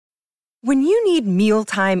When you need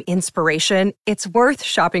mealtime inspiration, it's worth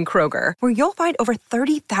shopping Kroger, where you'll find over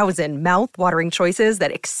 30,000 mouth-watering choices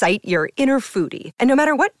that excite your inner foodie. And no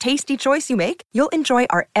matter what tasty choice you make, you'll enjoy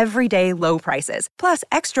our everyday low prices, plus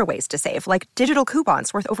extra ways to save, like digital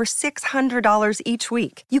coupons worth over $600 each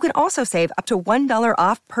week. You can also save up to $1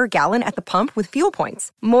 off per gallon at the pump with fuel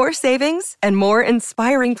points. More savings and more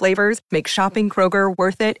inspiring flavors make shopping Kroger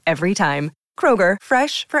worth it every time. Kroger,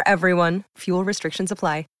 fresh for everyone. Fuel restrictions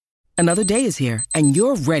apply. Another day is here, and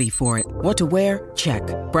you're ready for it. What to wear? Check.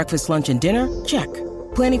 Breakfast, lunch, and dinner? Check.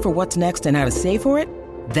 Planning for what's next and how to save for it?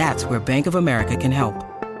 That's where Bank of America can help.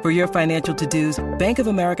 For your financial to-dos, Bank of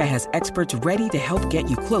America has experts ready to help get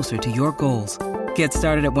you closer to your goals. Get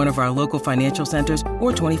started at one of our local financial centers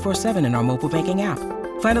or 24/7 in our mobile banking app.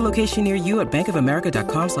 Find a location near you at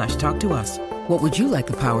bankofamerica.com/talktous. What would you like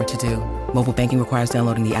the power to do? Mobile banking requires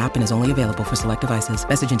downloading the app and is only available for select devices.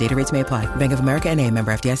 Message and data rates may apply. Bank of America N.A.,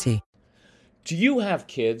 member FDIC. Do you have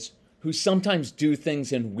kids who sometimes do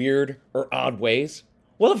things in weird or odd ways?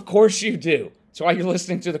 Well, of course you do. That's why you're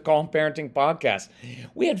listening to the Calm Parenting Podcast.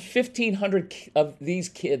 We had 1,500 of these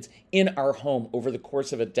kids in our home over the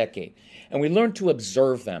course of a decade, and we learned to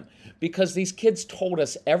observe them because these kids told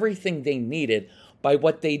us everything they needed by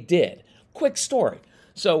what they did. Quick story.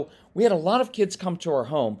 So we had a lot of kids come to our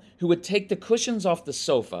home who would take the cushions off the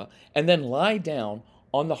sofa and then lie down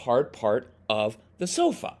on the hard part of the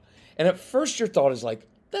sofa. And at first your thought is like,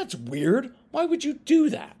 that's weird. Why would you do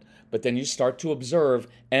that? But then you start to observe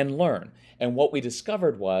and learn. And what we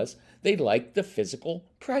discovered was they liked the physical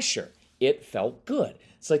pressure. It felt good.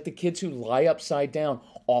 It's like the kids who lie upside down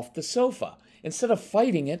off the sofa. Instead of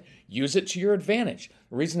fighting it, use it to your advantage.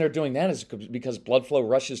 The reason they're doing that is because blood flow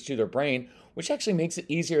rushes to their brain, which actually makes it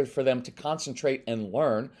easier for them to concentrate and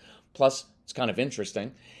learn. Plus, it's kind of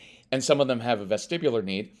interesting. And some of them have a vestibular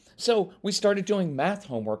need. So we started doing math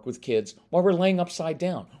homework with kids while we're laying upside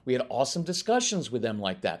down. We had awesome discussions with them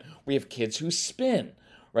like that. We have kids who spin,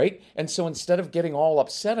 right? And so instead of getting all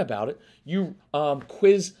upset about it, you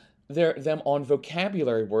quiz them on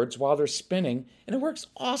vocabulary words while they're spinning, and it works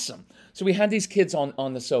awesome. So we had these kids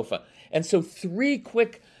on the sofa. And so 3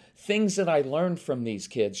 quick things that I learned from these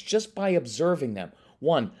kids just by observing them.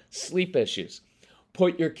 1, sleep issues.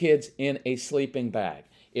 Put your kids in a sleeping bag.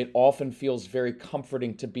 It often feels very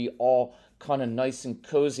comforting to be all kind of nice and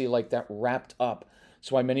cozy like that, wrapped up.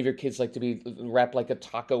 That's why many of your kids like to be wrapped like a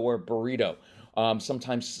taco or a burrito.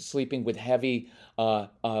 Sometimes sleeping with heavy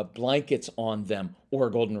blankets on them, or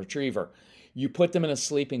a golden retriever. You put them in a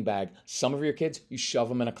sleeping bag. Some of your kids, you shove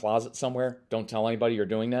them in a closet somewhere. Don't tell anybody you're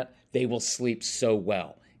doing that. They will sleep so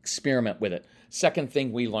well. Experiment with it. Second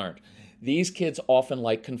thing we learned, these kids often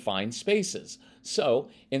like confined spaces. So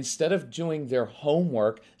instead of doing their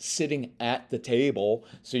homework sitting at the table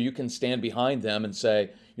so you can stand behind them and say,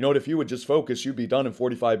 you know what, if you would just focus, you'd be done in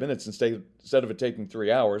 45 minutes instead of it taking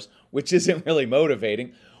 3 hours, which isn't really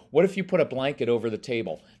motivating. What if you put a blanket over the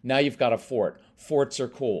table? Now you've got a fort. Forts are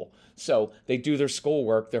cool. So they do their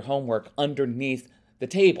schoolwork, their homework underneath the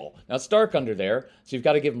table. Now it's dark under there, so you've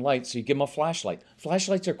got to give them light, so you give them a flashlight.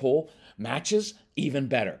 Flashlights are cool. Matches, even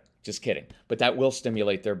better. Just kidding. But that will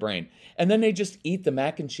stimulate their brain. And then they just eat the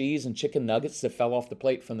mac and cheese and chicken nuggets that fell off the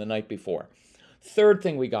plate from the night before. Third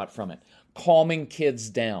thing we got from it, calming kids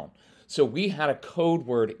down. So we had a code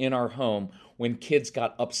word in our home when kids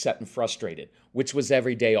got upset and frustrated, which was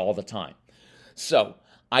every day, all the time. So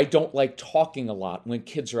I don't like talking a lot when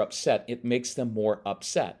kids are upset. It makes them more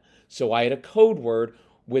upset. So I had a code word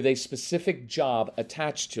with a specific job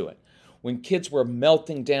attached to it. When kids were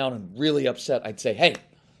melting down and really upset, I'd say, hey,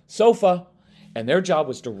 sofa. And their job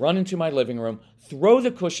was to run into my living room, throw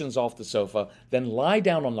the cushions off the sofa, then lie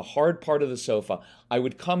down on the hard part of the sofa. I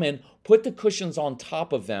would come in, put the cushions on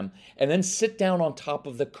top of them, and then sit down on top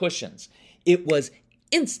of the cushions. It was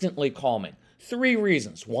instantly calming. 3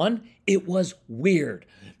 reasons. 1, it was weird.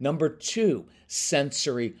 Number 2,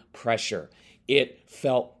 sensory pressure. It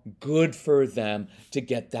felt good for them to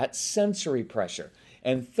get that sensory pressure.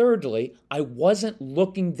 And thirdly, I wasn't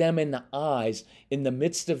looking them in the eyes in the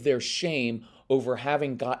midst of their shame over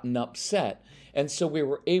having gotten upset. And so we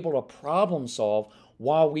were able to problem solve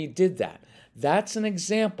while we did that. That's an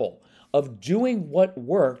example of doing what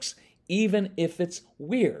works even if it's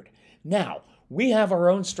weird. Now, we have our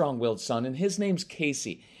own strong-willed son, and his name's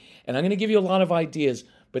Casey. And I'm going to give you a lot of ideas,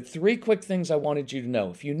 but 3 quick things I wanted you to know.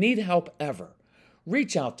 If you need help ever,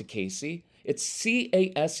 reach out to Casey. It's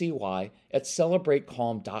CASEY at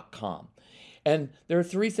celebratecalm.com. And there are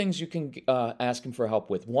 3 things you can ask him for help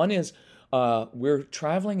with. 1 is We're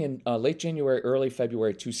traveling in late January, early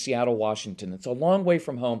February to Seattle, Washington. It's a long way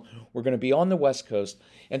from home. We're going to be on the West Coast.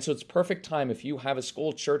 And so it's perfect time if you have a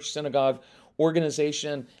school, church, synagogue,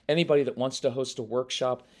 organization, anybody that wants to host a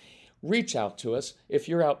workshop. Reach out to us. If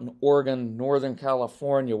you're out in Oregon, Northern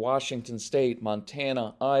California, Washington State,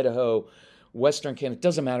 Montana, Idaho, Western Canada, it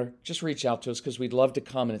doesn't matter. Just reach out to us because we'd love to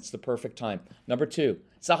come and it's the perfect time. Number 2,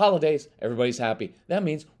 it's the holidays. Everybody's happy. That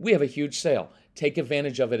means we have a huge sale. Take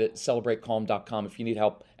advantage of it at celebratecalm.com. If you need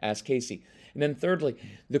help, ask Casey. And then thirdly,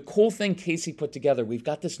 the cool thing Casey put together, we've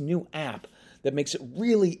got this new app that makes it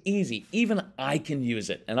really easy. Even I can use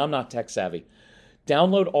it, and I'm not tech savvy.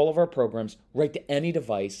 Download all of our programs right to any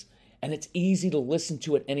device, and it's easy to listen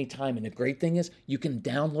to at any time. And the great thing is you can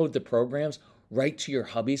download the programs right to your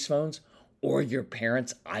hubby's phones or your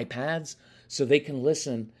parents' iPads so they can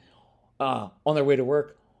listen on their way to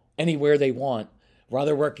work anywhere they want, while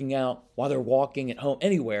they're working out, while they're walking at home,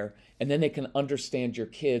 anywhere, and then they can understand your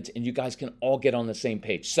kids and you guys can all get on the same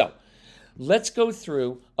page. So let's go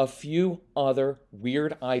through a few other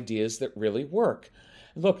weird ideas that really work.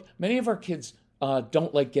 Look, many of our kids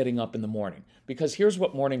don't like getting up in the morning because here's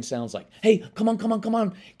what morning sounds like. Hey, come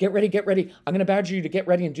on. Get ready. I'm going to badger you to get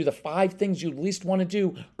ready and do the 5 things you least want to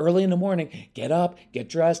do early in the morning. Get up, get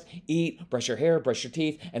dressed, eat, brush your hair, brush your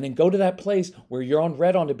teeth, and then go to that place where you're on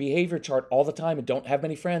red on the behavior chart all the time and don't have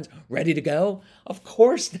many friends. Ready to go? Of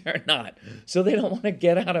course they're not. So they don't want to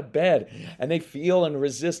get out of bed and they feel and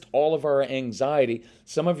resist all of our anxiety.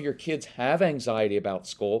 Some of your kids have anxiety about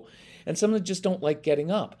school and some of them just don't like getting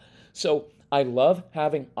up. So I love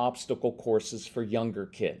having obstacle courses for younger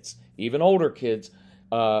kids, even older kids.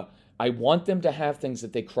 I want them to have things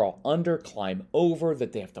that they crawl under, climb over,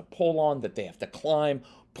 that they have to pull on, that they have to climb,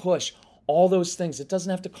 push, all those things. It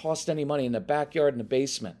doesn't have to cost any money in the backyard, in the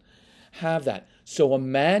basement. Have that. So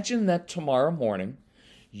imagine that tomorrow morning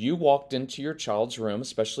you walked into your child's room,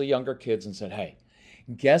 especially younger kids, and said, hey,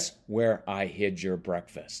 guess where I hid your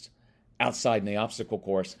breakfast? Outside in the obstacle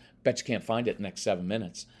course. Bet you can't find it in the next 7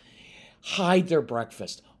 minutes. Hide their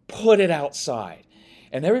breakfast, put it outside.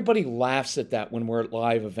 And everybody laughs at that when we're at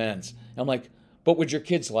live events. I'm like, but would your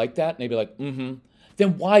kids like that? And they'd be like, mm-hmm.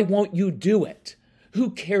 Then why won't you do it?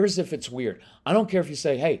 Who cares if it's weird? I don't care if you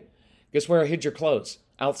say, hey, guess where I hid your clothes?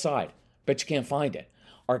 Outside. Bet you can't find it.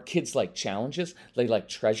 Our kids like challenges. They like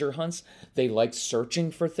treasure hunts. They like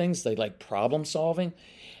searching for things. They like problem solving.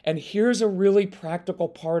 And here's a really practical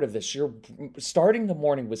part of this. You're starting the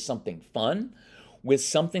morning with something fun, with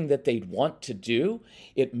something that they'd want to do.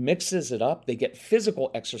 It mixes it up. They get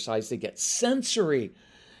physical exercise. They get sensory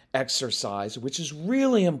exercise, which is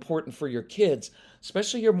really important for your kids,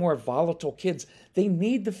 especially your more volatile kids. They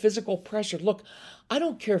need the physical pressure. Look, I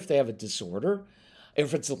don't care if they have a disorder,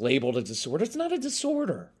 if it's labeled a disorder. It's not a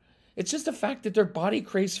disorder. It's just the fact that their body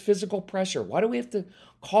craves physical pressure. Why do we have to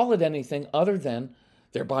call it anything other than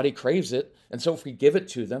their body craves it? And so if we give it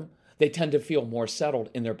to them, they tend to feel more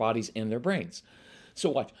settled in their bodies and their brains. So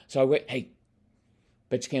watch. So I wait, hey,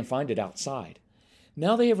 bet you can't find it outside.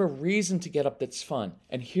 Now they have a reason to get up that's fun.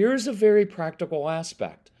 And here's a very practical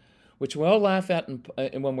aspect, which we all laugh at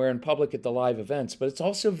when we're in public at the live events, but it's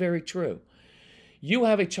also very true. You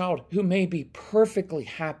have a child who may be perfectly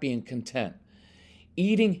happy and content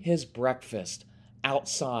eating his breakfast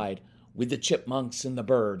outside with the chipmunks and the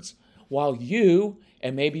birds, while you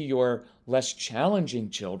and maybe your less challenging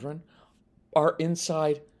children are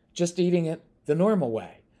inside just eating it the normal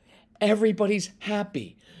way. Everybody's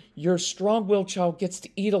happy. Your strong-willed child gets to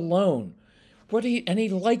eat alone. And he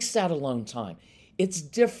likes that alone time. It's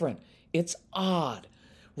different. It's odd,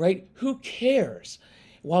 right? Who cares?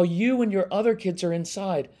 While you and your other kids are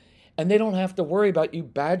inside, and they don't have to worry about you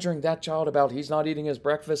badgering that child about he's not eating his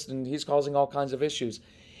breakfast and he's causing all kinds of issues.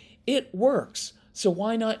 It works. So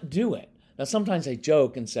why not do it? Now, sometimes I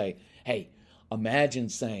joke and say, hey, imagine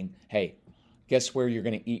saying, hey, guess where you're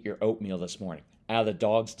going to eat your oatmeal this morning? Out of the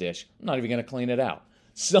dog's dish. I'm not even going to clean it out.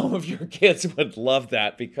 Some of your kids would love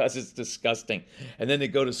that because it's disgusting. And then they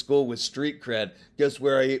go to school with street cred. Guess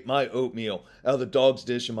where I ate my oatmeal? Out of the dog's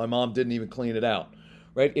dish and my mom didn't even clean it out.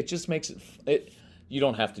 Right? It just makes it you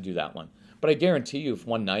don't have to do that one. But I guarantee you if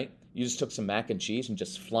one night you just took some mac and cheese and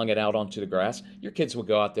just flung it out onto the grass, your kids would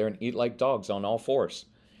go out there and eat like dogs on all fours.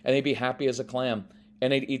 And they'd be happy as a clam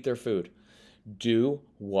and they'd eat their food. Do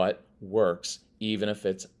what works, even if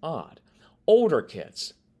it's odd. Older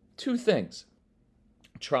kids, 2 things.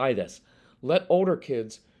 Try this. Let older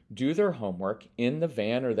kids do their homework in the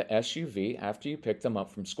van or the SUV after you pick them up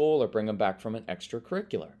from school or bring them back from an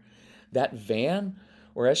extracurricular. That van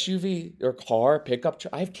or SUV or car, pickup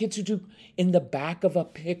truck. I have kids who do in the back of a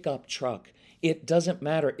pickup truck. It doesn't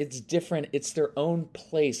matter. It's different. It's their own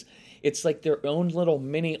place. It's like their own little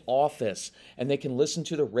mini office, and they can listen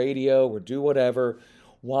to the radio or do whatever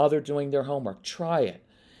while they're doing their homework. Try it.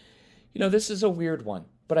 This is a weird one,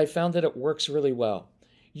 but I found that it works really well.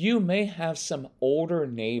 You may have some older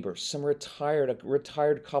neighbors, a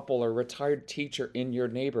retired couple or retired teacher in your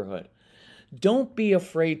neighborhood. Don't be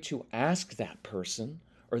afraid to ask that person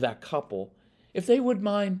or that couple if they would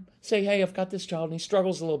mind, say, hey, I've got this child and he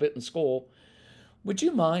struggles a little bit in school. Would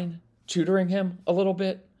you mind tutoring him a little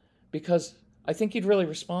bit? Because I think he'd really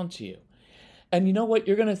respond to you. And you know what?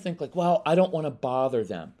 You're going to think like, well, I don't want to bother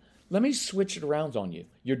them. Let me switch it around on you.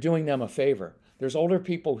 You're doing them a favor. There's older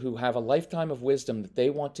people who have a lifetime of wisdom that they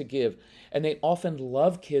want to give, and they often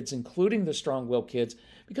love kids, including the strong-willed kids,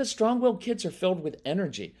 because strong-willed kids are filled with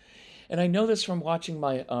energy. And I know this from watching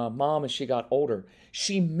my mom as she got older.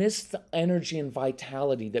 She missed the energy and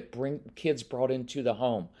vitality that kids brought into the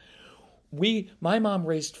home. My mom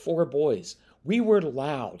raised 4 boys. We were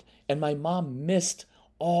loud, and my mom missed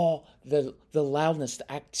all the loudness,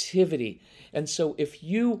 the activity. And so if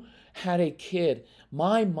you had a kid,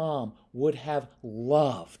 my mom would have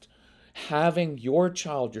loved having your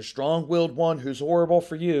child, your strong-willed one who's horrible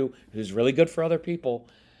for you, who's really good for other people,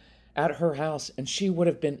 at her house. And she would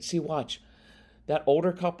have been, watch, that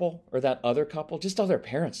older couple or that other couple, just other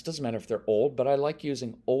parents, doesn't matter if they're old, but I like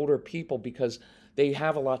using older people because they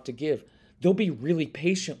have a lot to give. They'll be really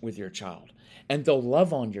patient with your child, and they'll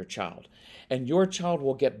love on your child, and your child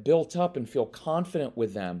will get built up and feel confident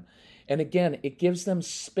with them. And again, it gives them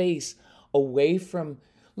space away from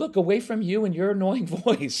you and your annoying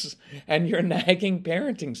voice and your nagging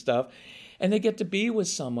parenting stuff. And they get to be with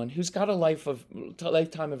someone who's got a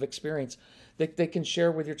lifetime of experience that they can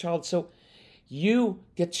share with your child. So you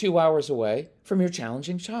get 2 hours away from your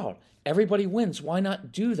challenging child. Everybody wins. Why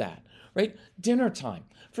not do that, right? Dinner time.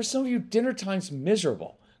 For some of you, dinner time's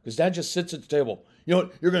miserable because dad just sits at the table. You know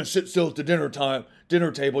what? You're going to sit still at the dinner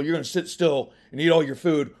table. You're going to sit still and eat all your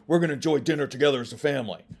food. We're going to enjoy dinner together as a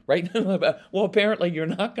family, right? Well, apparently you're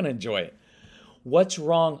not going to enjoy it. What's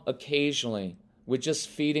wrong occasionally with just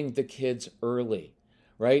feeding the kids early,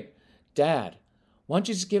 right? Dad, why don't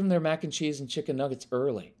you just give them their mac and cheese and chicken nuggets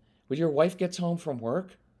early? When your wife gets home from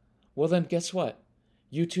work, well then guess what?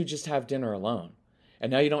 You two just have dinner alone.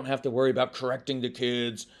 And now you don't have to worry about correcting the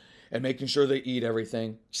kids and making sure they eat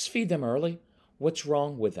everything. Just feed them early. What's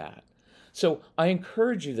wrong with that? So I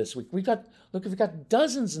encourage you this week. We've got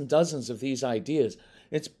dozens and dozens of these ideas.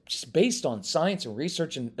 It's just based on science and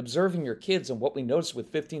research and observing your kids and what we notice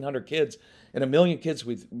with 1,500 kids and 1 million kids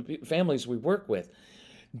with families we work with.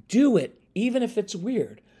 Do it, even if it's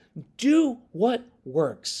weird. Do what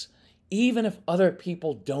works, even if other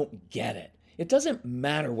people don't get it. It doesn't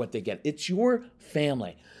matter what they get. It's your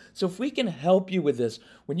family. So if we can help you with this,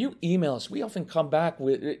 when you email us, we often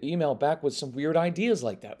email back with some weird ideas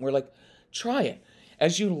like that. We're like, try it.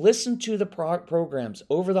 As you listen to the programs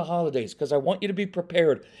over the holidays, because I want you to be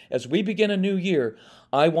prepared. As we begin a new year,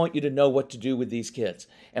 I want you to know what to do with these kids.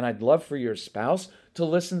 And I'd love for your spouse to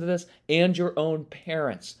listen to this and your own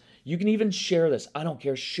parents. You can even share this. I don't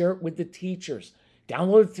care. Share it with the teachers.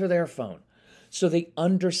 Download it to their phone so they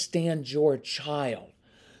understand your child.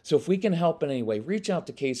 So if we can help in any way, reach out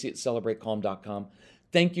to Casey at CelebrateCalm.com.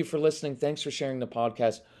 Thank you for listening. Thanks for sharing the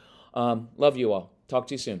podcast. Love you all. Talk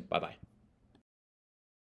to you soon. Bye-bye.